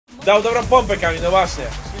Dał dobrą pompę Kami, no właśnie.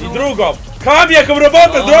 I drugą. Kami jaką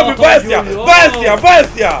robotę zrobił, bestia! Bestia,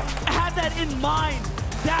 bestia!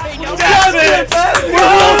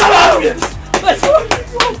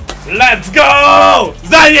 Let's go!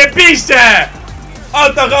 Zajebiście! O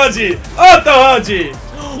to chodzi! O to chodzi!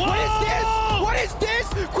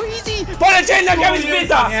 Polecieli na Kami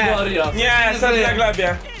zbita! Nie, Setty na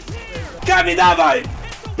glebie. Kami, dawaj!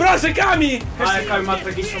 Proszę, Kami! Ale Kami ma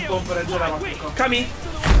tragiczną pompę Rangera, ma tylko. Kami!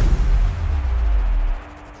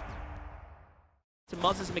 To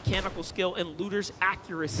Muzz's mechanical skill and Looter's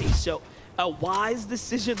accuracy, so a wise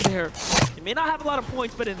decision there. They may not have a lot of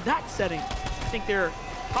points, but in that setting, I think they're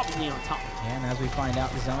probably on top. And as we find out,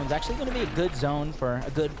 the zone is actually going to be a good zone for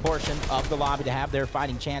a good portion of the lobby to have their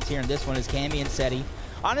fighting chance here. And this one is Cammy and Setty.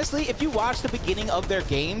 Honestly, if you watch the beginning of their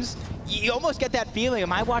games, you almost get that feeling,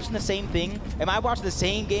 am I watching the same thing? Am I watching the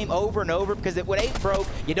same game over and over? Because when it ain't broke,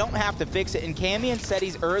 you don't have to fix it. And Cammy and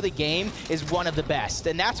Setty's early game is one of the best.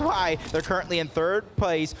 And that's why they're currently in third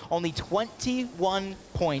place, only 21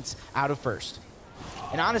 points out of first.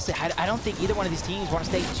 And honestly, I don't think either one of these teams want to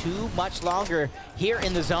stay too much longer here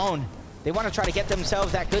in the zone. They want to try to get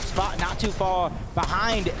themselves that good spot, not too far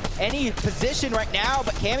behind any position right now,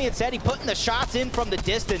 but Cammy and Setty putting the shots in from the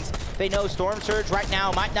distance. They know Storm Surge right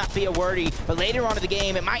now might not be a worry, but later on in the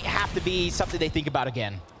game, it might have to be something they think about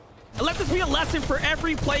again. And let this be a lesson for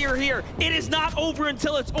every player here. It is not over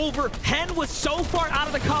until it's over. Hen was so far out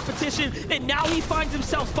of the competition, and now he finds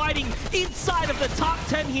himself fighting inside of the top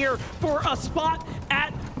 10 here for a spot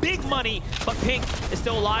at big money. But Pink is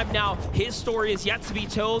still alive now. His story is yet to be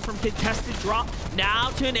told, from contested drop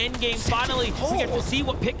now to an end game. Finally, we get to see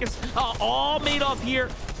what Pink is all made of here.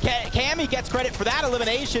 Cammy gets credit for that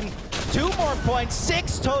elimination. 2 more points,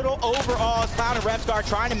 6 total overall. Cloud and Repscar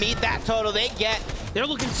trying to meet that total they get. They're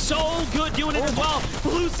looking so good doing it as well.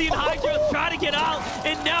 Lucy and Hydra trying to get out,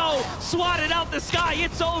 and no, swatted out the sky.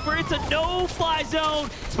 It's over. It's a no-fly zone.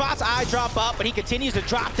 Spot's eye drop up, but he continues to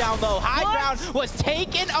drop down low. High ground was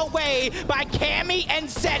taken away by Cammy and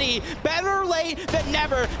Setty. Better late than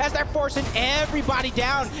never, as they're forcing everybody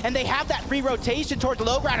down, and they have that free rotation towards the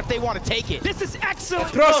low ground if they want to take it. This is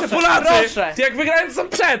excellent. Proszę, Polacy! Jak wygrałem, są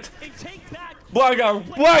przed! Błagam,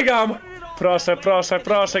 błagam! Proszę, proszę,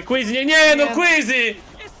 proszę, Quizy, nie, no Quizy!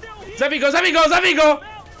 Zabij go, zabij go, zabij go!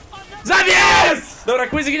 Zawies! Dobra,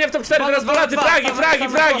 Quizy ginie w top 4, teraz Polacy, fragi, fragi,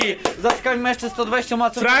 fragi! Zaczekajmy jeszcze 120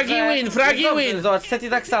 maców. Fragi win, fragi win! Zobacz, Setty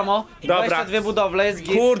tak samo. Dobra. 22 budowle, jest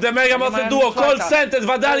git. Kurde, mega mocne duo, Cold Sentet,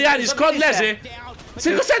 Wadalianisz, Kod leży!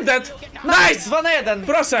 Tylko Sentet! Nice! 2 na 1.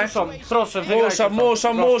 Proszę! Proszę, wygrajcie.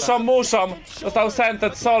 Muszą! Dostał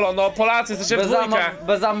Sentet solo, no Polacy, jesteście w dwójkę.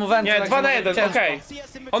 Bez amu Nie, 2 na 1, okej.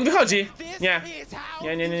 On wychodzi! Nie.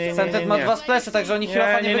 Nie. Sentet ma 2 splesze, także oni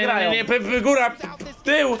chyba nie wygrają. Nie, góra,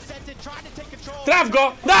 tył! Traf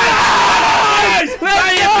go! Nice!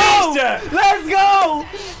 Zajebiście! Let's go!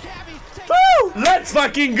 Let's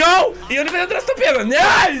fucking go! I oni będą teraz top 1,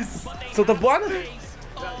 nice! Co to plan?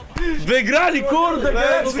 Wygrali, kurde,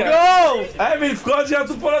 let's go! Emil wchodzi, a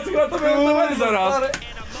tu Polacy chyba to będą zaraz.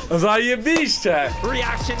 Zajebiście!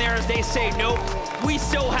 Reaction there as they say, nope, we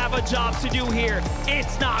still have a job to do here.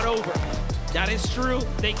 It's not over. That is true.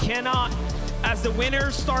 They cannot. As the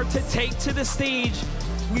winners start to take to the stage,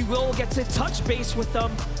 we will get to touch base with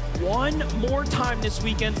them one more time this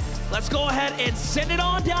weekend. Let's go ahead and send it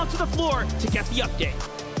on down to the floor to get the update.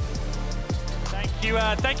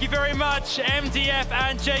 Thank you very much, MDF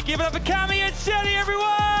and Jay. Give it up for Cammy and Setty,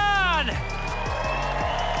 everyone!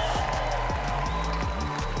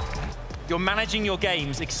 You're managing your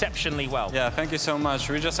games exceptionally well. Yeah, thank you so much.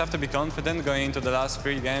 We just have to be confident going into the last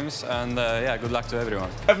 3 games, and yeah, good luck to everyone.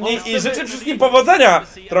 I życzę wszystkim powodzenia!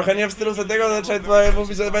 Trochę nie w stylu tego, zacząłem tutaj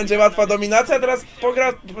mówić, że będzie łatwa dominacja, teraz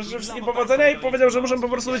życzę wszystkim powodzenia i powiedział, że muszą po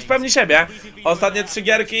prostu być pewni siebie. Ostatnie 3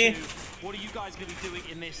 gierki.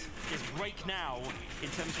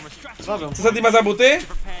 Co Setty ma za buty?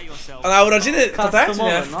 A na urodziny to te, czy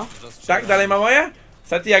nie? No. Tak? Dalej ma moje?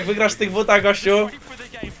 Setty, jak wygrasz w tych butach, gościu,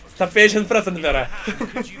 to 50% biorę.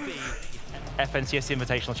 FNCS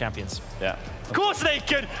Invitational Champions. Yeah. Of course they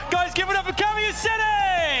could! Guys, give it up for Cammy and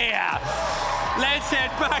Setty! Let's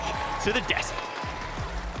head back to the desk.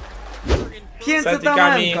 500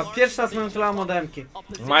 amemka, pierwsza raz mam tyle amodemki.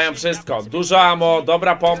 Mają wszystko, dużo ammo,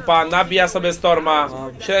 dobra pompa, nabija sobie Storma,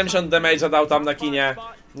 70 damage'a dał tam na kinie.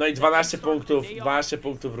 No i 12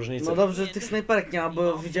 punktów różnicy. No dobrze, że tych snajperek nie ma,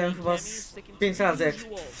 bo widziałem chyba 5 razy, jak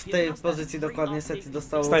w tej pozycji dokładnie Setty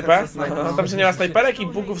dostał. Snajper? No, tam się nie ma snajperek i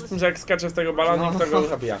bugów z tym, że jak skacze z tego balonu, to go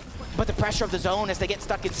zabija. But the pressure of the zone as they get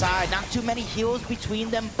stuck inside, not too many heals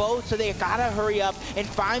between them both, so they gotta hurry up and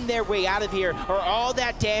find their way out of here, or all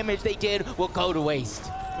that damage they did will go to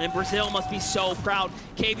waste. And Brazil must be so proud.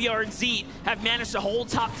 KBR and Z have managed to hold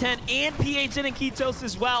top 10 and PHN and Kitos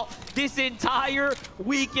as well this entire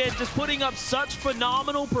weekend, just putting up such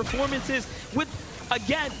phenomenal performances with,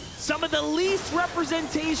 again, some of the least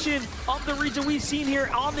representation of the region we've seen here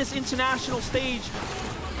on this international stage.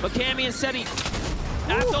 But Cammy and Setty,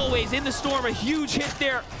 as always, in the storm, a huge hit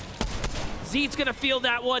there. Z's gonna feel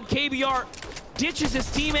that one. KBR ditches his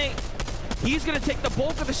teammate. He's gonna take the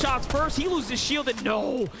bulk of the shots first. He loses his shield and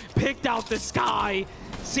no, picked out the sky.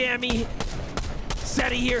 Sammy,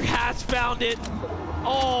 Setty here has found it.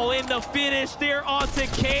 Oh, in the finish there onto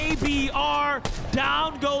KBR.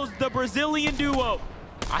 Down goes the Brazilian duo.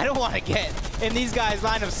 I don't want to get in these guys'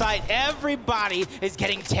 line of sight. Everybody is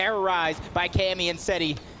getting terrorized by Cammy and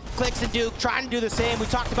Setty. Clicks and Duke trying to do the same. We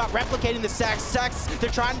talked about replicating the Sex. They're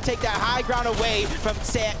trying to take that high ground away from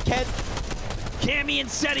Ked. Cammy and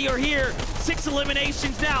Setty are here. 6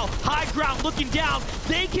 eliminations now. High ground looking down.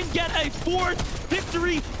 They can get a 4th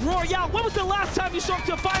victory royale. When was the last time you saw up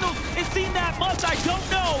to finals and seen that much? I don't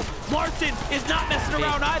know. Larson is not messing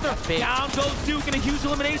around either. Down goes Duke in a huge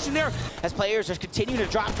elimination there. As players are continuing to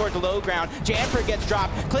drop towards the low ground, Janford gets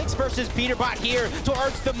dropped. Clicks versus Peterbot here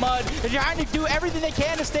towards the mud. They're trying to do everything they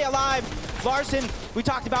can to stay alive. Larson, we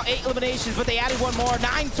talked about 8 eliminations, but they added 1 more,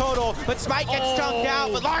 9 total. But Smite gets chunked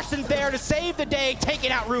out, but Larson's there to save the day,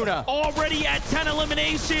 taking out Runa. Already at 10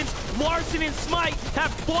 eliminations, Larson and Smite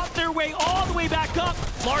have fought their way all the way back up.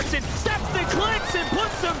 Larson steps the Clicks and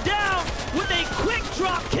puts them down with a quick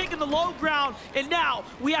drop kick in the low ground. And now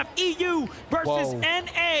we have EU versus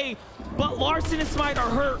NA, but Larson and Smite are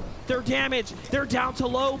hurt. They're damaged. They're down to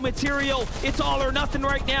low material. It's all or nothing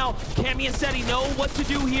right now. Cammy and Setty know what to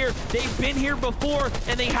do here. They've been here before,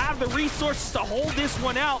 and they have the resources to hold this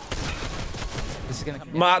one out.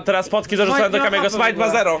 Ma teraz potki zarzucone do Kamiego. Smite ma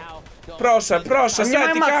 0. Proszę, proszę,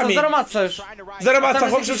 Setty, Kami. Zero matca już. Zero matca,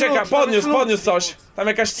 chłop się ucieka. Podniósł coś. Tam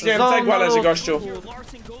jakaś, nie wiem, cegła leży, gościu.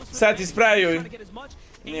 Setty, sprayuj.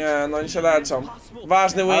 Nie, no oni się leczą.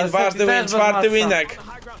 Ważny win, 4. winek.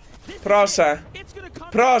 Proszę.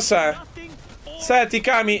 Proszę. Setty,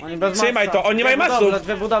 Kami. Trzymaj to, oni nie mają matców.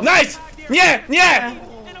 Nice! Nie, nie!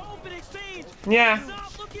 Nie.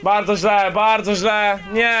 Bardzo źle, bardzo źle.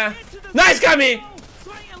 Nie. Nice, Kami!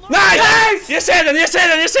 Nice! Jeszcze jeden!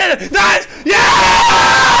 Nice! Yeah!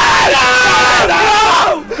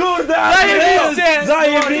 No! Kurde! Zajebiście!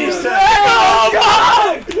 Zajebiście!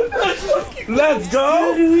 Let's go!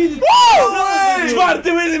 Woo! 4.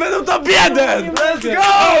 win, będą top 1! Let's go!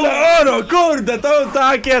 Ale kurde, to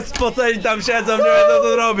takie spoceni tam siedzą, nie wiedzą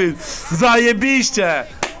co zrobić. Zajebiście!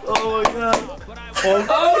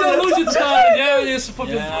 Ale ludzie czarni, nie? Jeszcze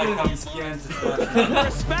powiem.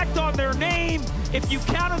 Respect on their name. If you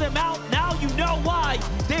counted them out, now you know why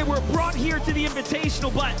they were brought here to the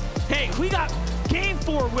Invitational. But hey, we got game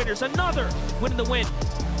 4 winners. Another win in the win.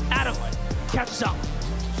 Adam, catch us up.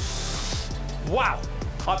 Wow.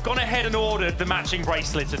 I've gone ahead and ordered the matching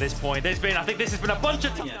bracelets at this point. I think this has been a bunch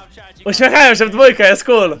of time. Uśmiechają się w dwójkę, jest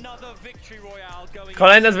cool.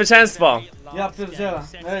 Kolejne zwycięstwo. Ja pierdzielę.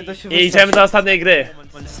 I idziemy do ostatniej gry.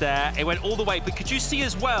 It went all the way, but could you see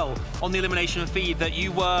as well on the elimination feed that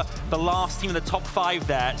you were the last team in the top 5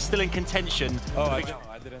 there, still in contention?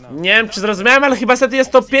 Nie wiem, czy zrozumiałem, ale chyba Setty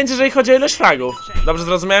jest top 5, jeżeli chodzi o ilość fragów. Dobrze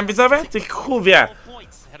zrozumiałem, widzowie? Tych chuwie.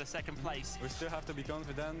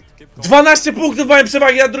 12 punktów mają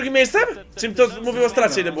przewagi nad drugim miejscem? Czym to mówiło o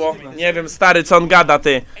stracie, ile było? Nie wiem, stary, co on gada,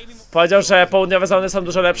 ty. Powiedział, że południowe zony są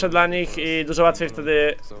dużo lepsze dla nich i dużo łatwiej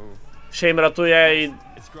wtedy się im rotuje i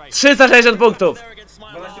 360 punktów.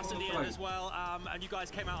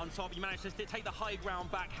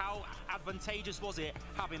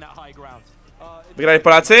 Wygrali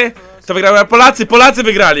Polacy? To wygrali Polacy, Polacy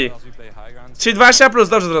wygrali. 3-20 plus,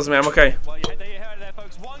 dobrze zrozumiałem, okej.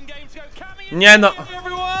 Nie no.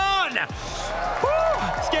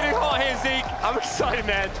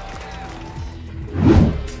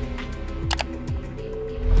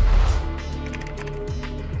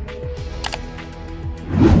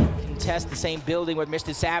 Test the same building where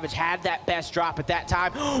Mr. Savage had that best drop at that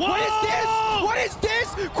time. What is this? What is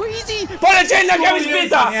this? Queasy! Polecieli na Kami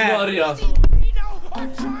Spita!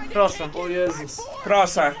 Proszę. O Jezus.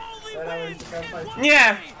 Proszę.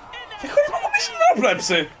 Nie! Ty chuj mogą być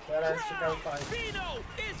lepszy.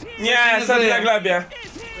 Nie, Setty na glebie.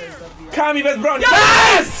 Kami bez broni.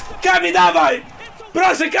 Yes! Kami, dawaj!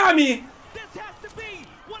 Proszę, Kami!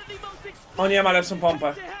 O nie, ma lepszą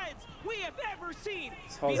pompę.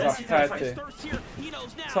 Co za pety.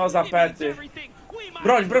 Co za pety.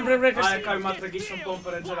 Broń. Ale Kami ma tragiczną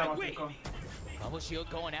pompę, Rangera ma tylko.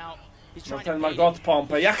 No ten ma god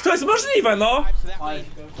pompę. Jak to jest możliwe, no?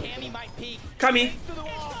 Kami.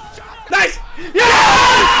 Nice!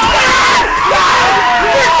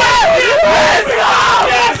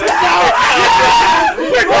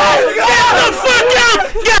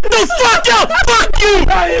 Get the fuck out! Fuck you!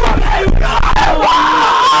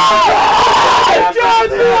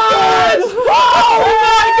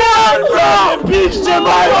 Piszcie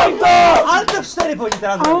mają to! Ale to 4 po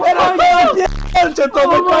teraz. Pierdolcie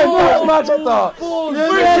to do końca, macie to!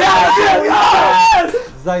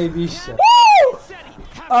 Zajebiście.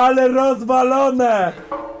 Ale rozwalone!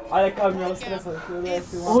 Ale Kamil miał stresa.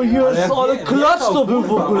 O Jezu, ale klacz to był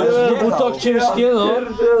w ogóle, to było tak ciężkie, no.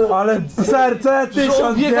 Ale serce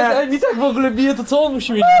 1000, nie? Mi tak w ogóle bije, to co on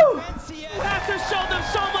musi mieć?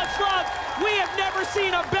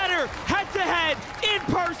 Seen a better head-to-head in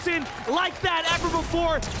person like that ever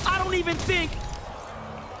before. I don't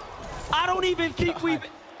even think we've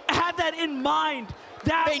had that in mind.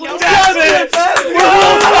 That was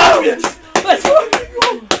Let's fucking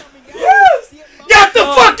go! Yes! Get the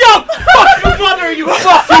fuck up! Fuck your mother, you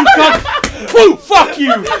fucking cunt! Woo, fuck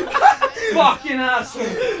you! Fucking asshole!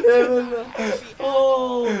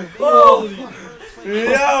 Oh!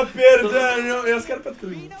 Ja pierdzielę, ja skarpetkę.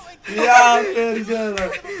 Ja pierdzielę.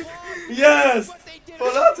 Jest!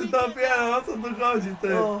 Polacy tam wiedzą, o co tu chodzi, ty.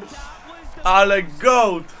 Ale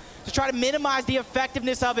goat! To try to minimize the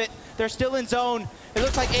effectiveness of it, they're still in zone. It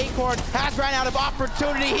looks like Acorn has run out of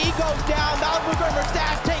opportunity. He goes down. Malibu Grimmer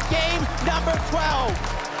Stash take game number 12.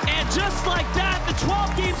 And just like that, the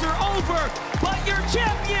 12 games are over. But your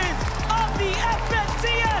champions of the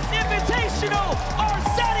FNCS Invitational are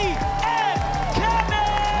Setty and Kami.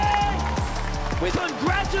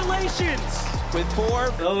 Congratulations. With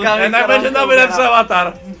 4. Jednak będzie nowy lepszy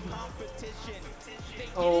awatar.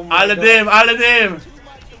 Ale dym, ale dym.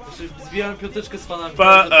 Zbijam piąteczkę z fanami.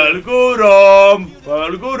 PL górą!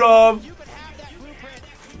 PL górą!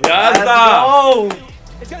 Jazda!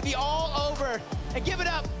 It's gonna be all over. And give it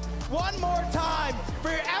up one more time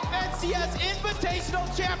for your FNCS Invitational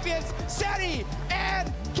champions, Setty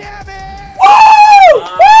and Kami! Woo!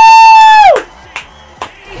 Woo!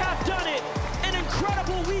 They have done it. An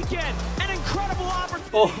incredible weekend. An incredible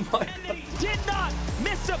opportunity. Oh my God. And they did not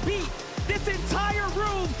miss a beat. This entire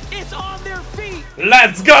room is on their feet.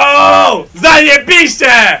 Let's go!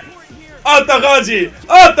 Zajebiście! O to chodzi!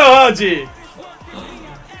 O to chodzi!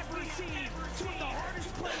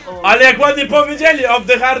 Ale jak ładnie powiedzieli, of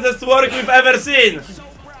the hardest work we've ever seen!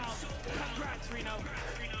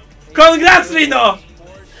 Congrats, Rino!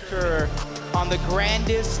 On the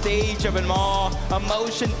grandest stage of them all,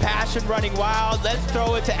 emotion, passion running wild. Let's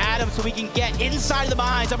throw it to Adam so we can get inside the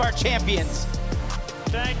minds of our champions.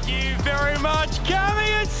 Thank you very much,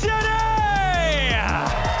 Kami and Setty!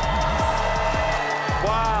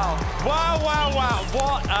 Wow, wow, wow, wow.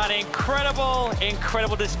 What an incredible,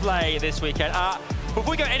 incredible display this weekend.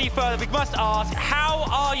 Before we go any further, we must ask, how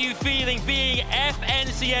are you feeling being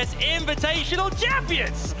FNCS Invitational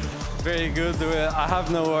Champions? Very good. I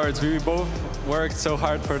have no words. We both worked so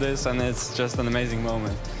hard for this, and it's just an amazing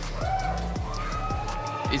moment.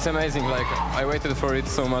 It's amazing. Like, I waited for it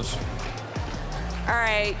so much. All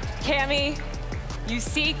right, Kami, you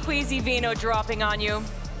see Queasy Vino dropping on you.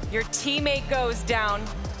 Your teammate goes down.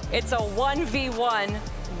 It's a 1v1.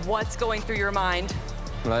 What's going through your mind?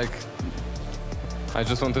 Like, I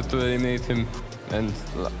just wanted to eliminate him, and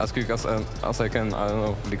as quick as I can. I don't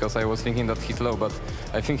know, because I was thinking that he's low, but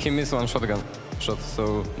I think he missed one shotgun shot,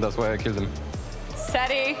 so that's why I killed him.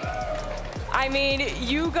 Setty, I mean,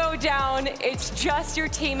 you go down, it's just your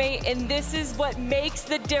teammate, and this is what makes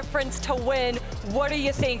the difference to win. What are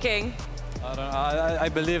you thinking? I don't know. I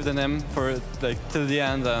believed in him for like till the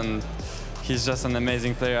end, and he's just an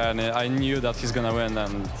amazing player, and I knew that he's gonna win,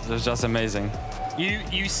 and it's just amazing.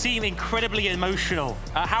 You seem incredibly emotional.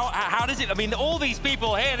 How does it? I mean, all these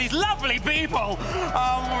people here, these lovely people,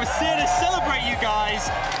 we're here to celebrate you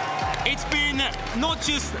guys. It's been not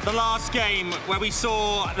just the last game where we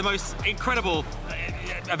saw the most incredible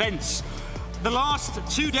events. The last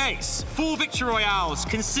 2 days, 4 victory royales,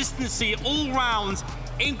 consistency all round,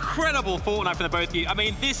 incredible Fortnite for the both of you. I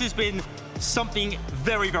mean, this has been something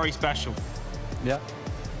very, very special. Yeah.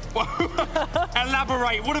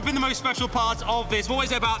 Elaborate. What have been the most special parts of this? What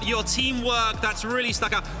is it about your teamwork that's really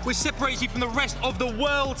stuck out, which separates you from the rest of the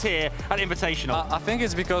world here at Invitational? I think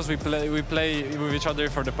it's because we play with each other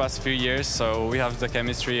for the past few years, so we have the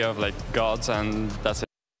chemistry of like gods, and that's it.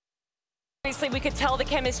 Obviously, we could tell the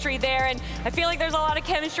chemistry there, and I feel like there's a lot of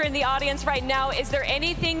chemistry in the audience right now. Is there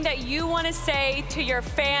anything that you want to say to your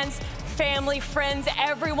fans, family, friends,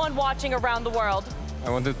 everyone watching around the world?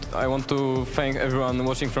 I want to thank everyone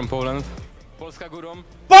watching from Poland. Polska górą.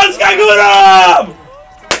 Polska górą!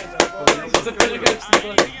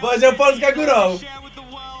 Powiedział Polska górą!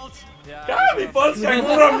 Kami, Polska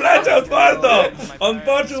górą leciał twardo! On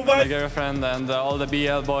poczuł My girlfriend and all the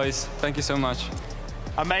BL boys, thank you so much.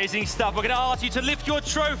 Amazing stuff. We're going to ask you to lift your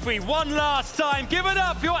trophy one last time. Give it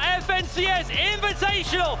up for your FNCS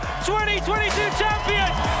Invitational 2022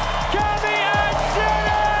 champions, Kami and Setty!